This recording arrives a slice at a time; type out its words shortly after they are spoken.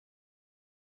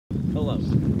Hello,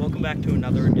 welcome back to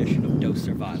another edition of Dose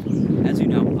Survival. As you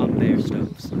know, I'm Bear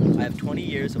Stoves. I have 20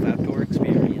 years of outdoor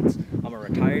experience. I'm a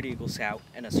retired Eagle Scout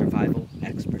and a survival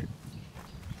expert.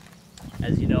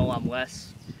 As you know, I'm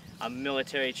Wes. I'm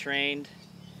military trained,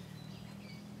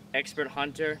 expert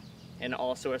hunter, and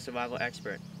also a survival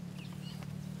expert.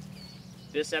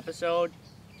 This episode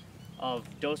of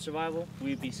Dose Survival,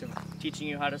 we'll be teaching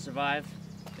you how to survive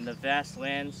in the vast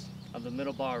lands of the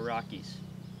Middle Bar Rockies.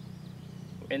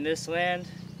 In this land,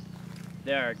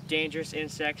 there are dangerous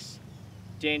insects,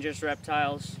 dangerous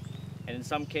reptiles, and in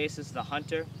some cases, the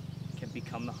hunter can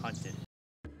become the hunted.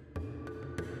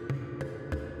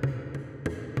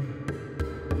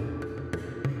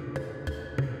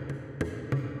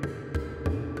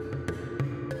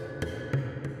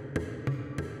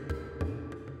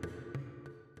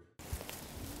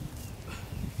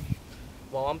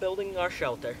 While I'm building our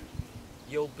shelter,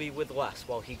 you'll be with Wes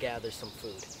while he gathers some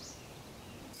food.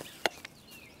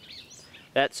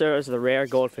 That serves the rare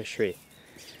goldfish tree.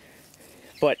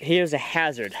 But here's a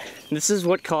hazard. This is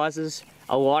what causes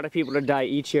a lot of people to die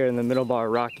each year in the Middle Bar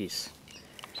Rockies.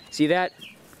 See that?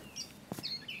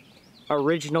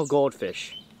 Original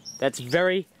goldfish. That's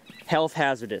very health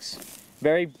hazardous.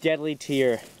 Very deadly to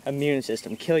your immune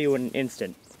system. Kill you in an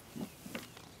instant.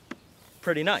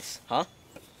 Pretty nice, huh?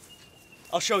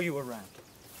 I'll show you around.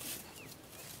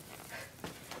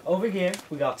 Over here,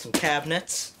 we got some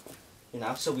cabinets,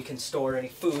 so we can store any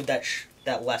food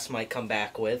that Les might come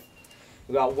back with.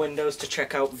 We got windows to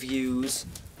check out views.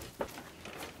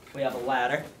 We have a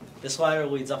ladder. This ladder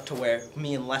leads up to where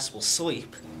me and Les will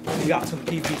sleep. We got some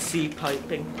PVC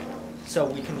piping, so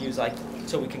we can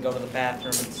go to the bathroom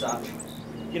and such.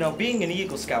 You know, being an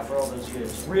Eagle Scout for all those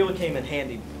years really came in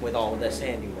handy with all of this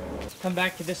handiwork. Come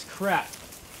back to this crap.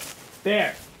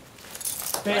 Bear.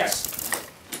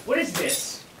 What is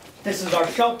this? This is our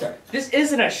shelter. This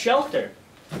isn't a shelter.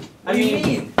 What do you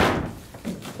mean?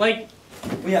 Like,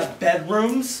 we have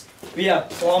bedrooms, we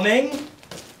have plumbing.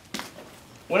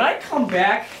 when I come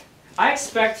back, I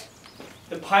expect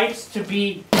the pipes to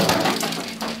be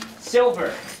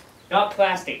silver, not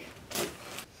plastic.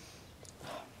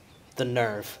 The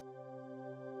nerve.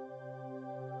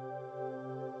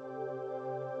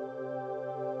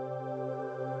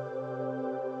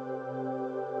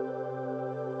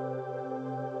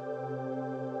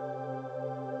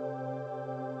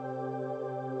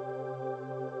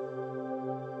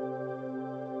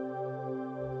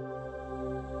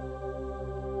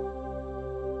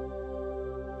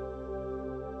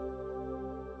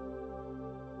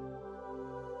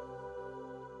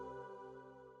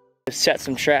 Set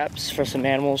some traps for some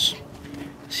animals,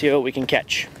 see what we can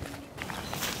catch.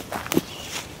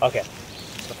 Okay,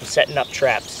 so for setting up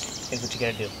traps, here's what you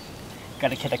gotta do.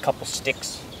 Gotta get a couple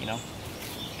sticks, some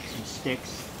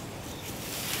sticks.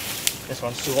 This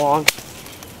one's too long.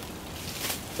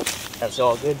 That's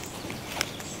all good.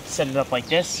 Set it up like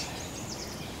this.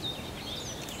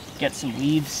 Get some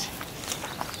leaves.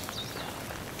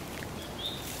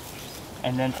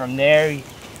 And then from there,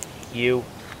 you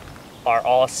are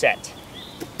all set.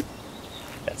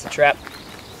 That's the trap.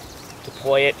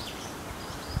 Deploy it.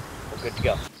 We're good to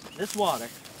go. This water,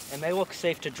 it may look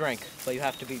safe to drink, but you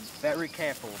have to be very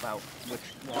careful about which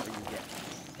water you get.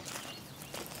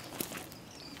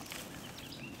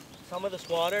 Some of this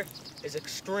water is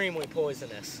extremely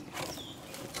poisonous.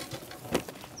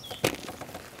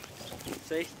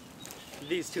 See?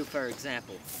 These two, for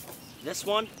example. This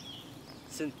one,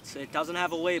 since it doesn't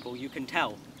have a label, you can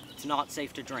tell it's not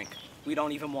safe to drink. We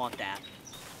don't even want that.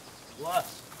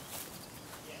 Plus,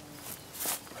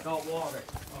 I got water.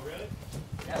 Oh, really?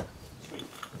 Yeah. Sweet.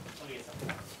 Let me get some.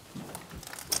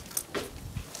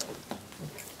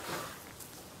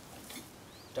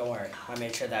 Don't worry, I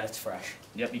made sure that it's fresh.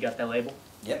 Yep, you got that label?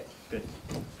 Yep. Good.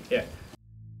 Here.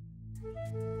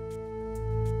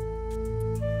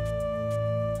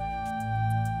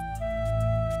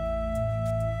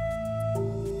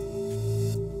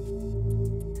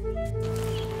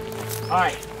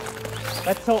 Alright,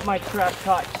 let's hope my trap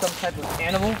caught some type of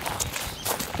animal.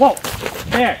 Whoa!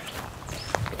 There!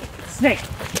 Snake!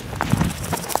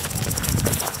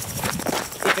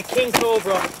 It's a king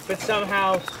cobra, but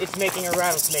somehow it's making a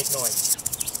rattlesnake noise.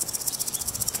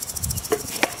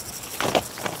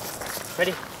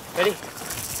 Ready? Ready?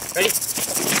 Ready?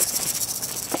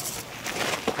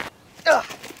 Ugh.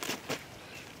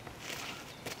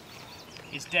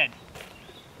 He's dead.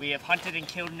 We have hunted and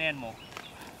killed an animal.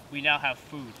 We now have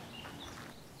food.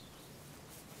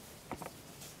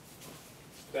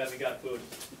 Glad we got food.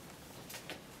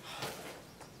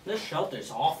 This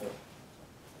shelter's awful.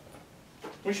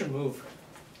 We should move.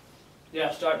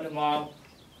 Yeah, starting tomorrow,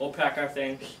 we'll pack our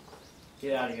things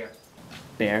Get out of here.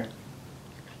 Bear?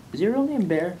 Is your real name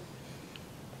Bear?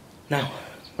 No.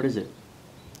 What is it?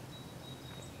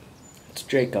 It's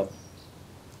Jacob.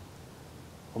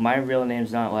 Well, my real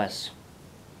name's not Les.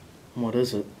 What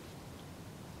is it?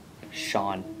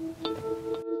 Sean.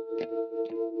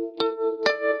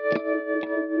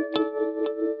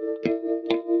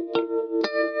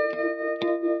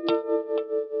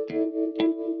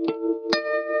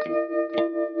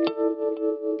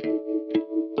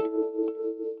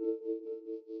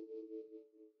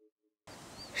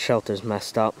 Shelter's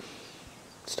messed up.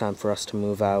 It's time for us to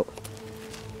move out.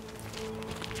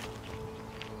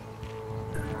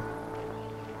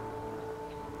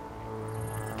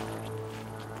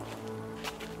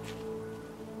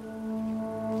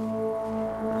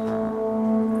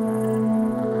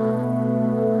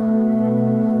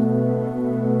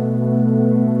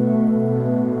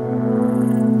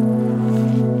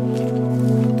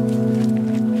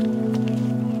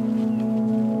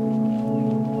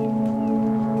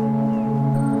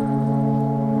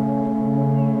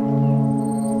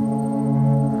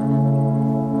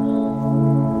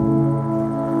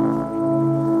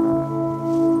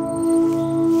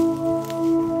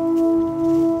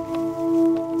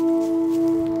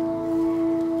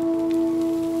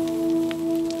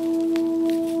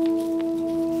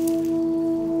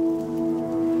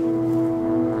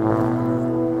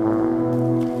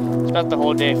 Spent the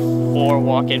whole day floor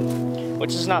walking,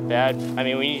 which is not bad. I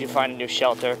mean, we need to find a new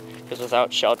shelter, because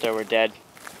without shelter, we're dead.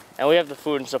 And we have the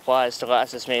food and supplies to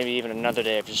last us maybe even another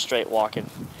day of just straight walking.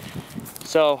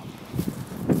 So,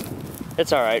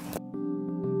 it's all right.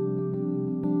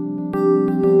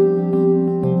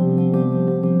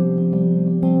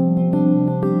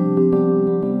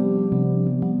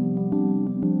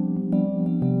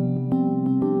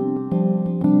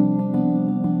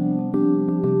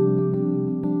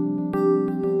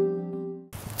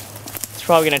 It's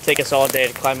probably gonna take us all day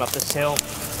to climb up this hill.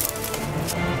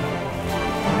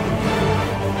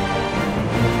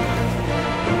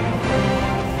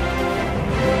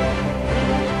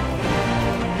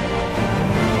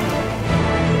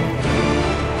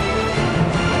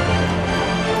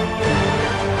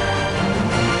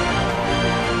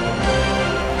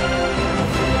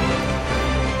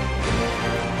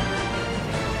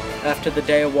 After the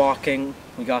day of walking,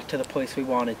 we got to the place we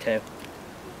wanted to.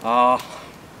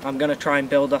 I'm gonna try and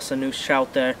build us a new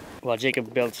shelter. While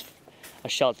Jacob builds a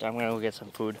shelter, I'm gonna go get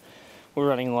some food. We're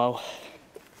running low.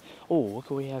 Oh, look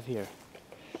what we have here.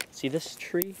 See this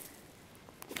tree?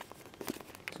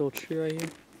 This little tree right here?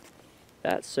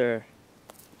 That, sir,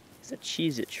 is a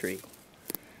Cheez-It tree.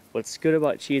 What's good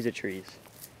about Cheez-It trees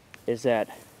is that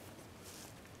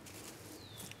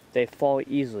they fall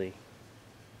easily.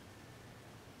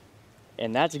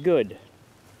 And that's good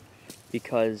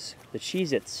because the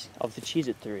Cheez-Its of the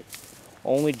Cheez-It tree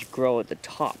only grow at the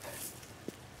top.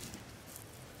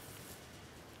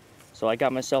 So I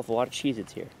got myself a lot of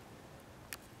Cheez-Its here.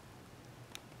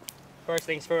 First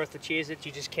things first, the Cheez-Its,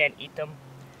 you just can't eat them.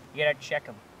 You gotta check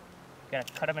them. You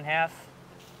gotta cut them in half.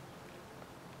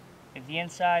 If the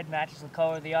inside matches the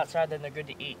color of the outside, then they're good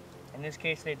to eat. In this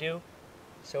case, they do.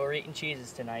 So we're eating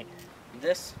Cheez-Its tonight.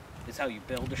 This is how you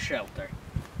build a shelter.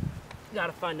 You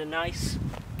gotta find a nice,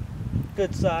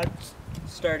 good sized,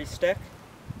 sturdy stick.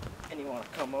 And you wanna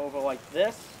come over like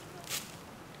this.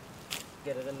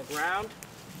 Get it in the ground.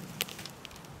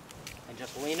 And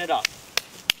just lean it up.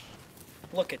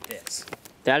 Look at this.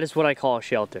 That is what I call a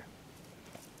shelter.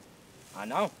 I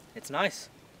know, it's nice.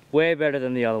 Way better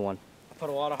than the other one. I put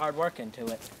a lot of hard work into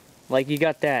it. Like you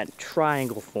got that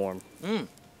triangle form.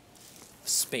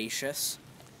 Spacious.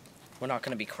 We're not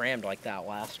gonna be crammed like that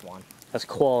last one. That's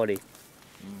quality.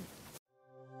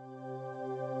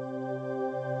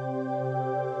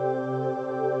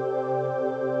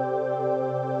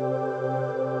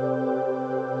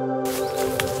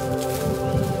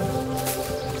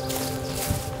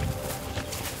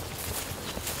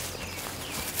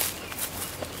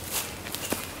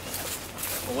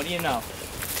 Well, what do you know?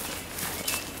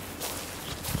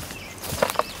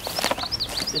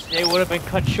 This day would have been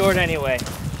cut short anyway.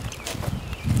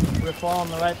 We're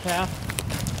following the right path,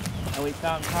 and we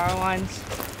found power lines.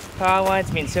 Power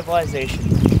lines mean civilization.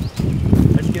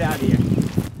 Let's get out of here.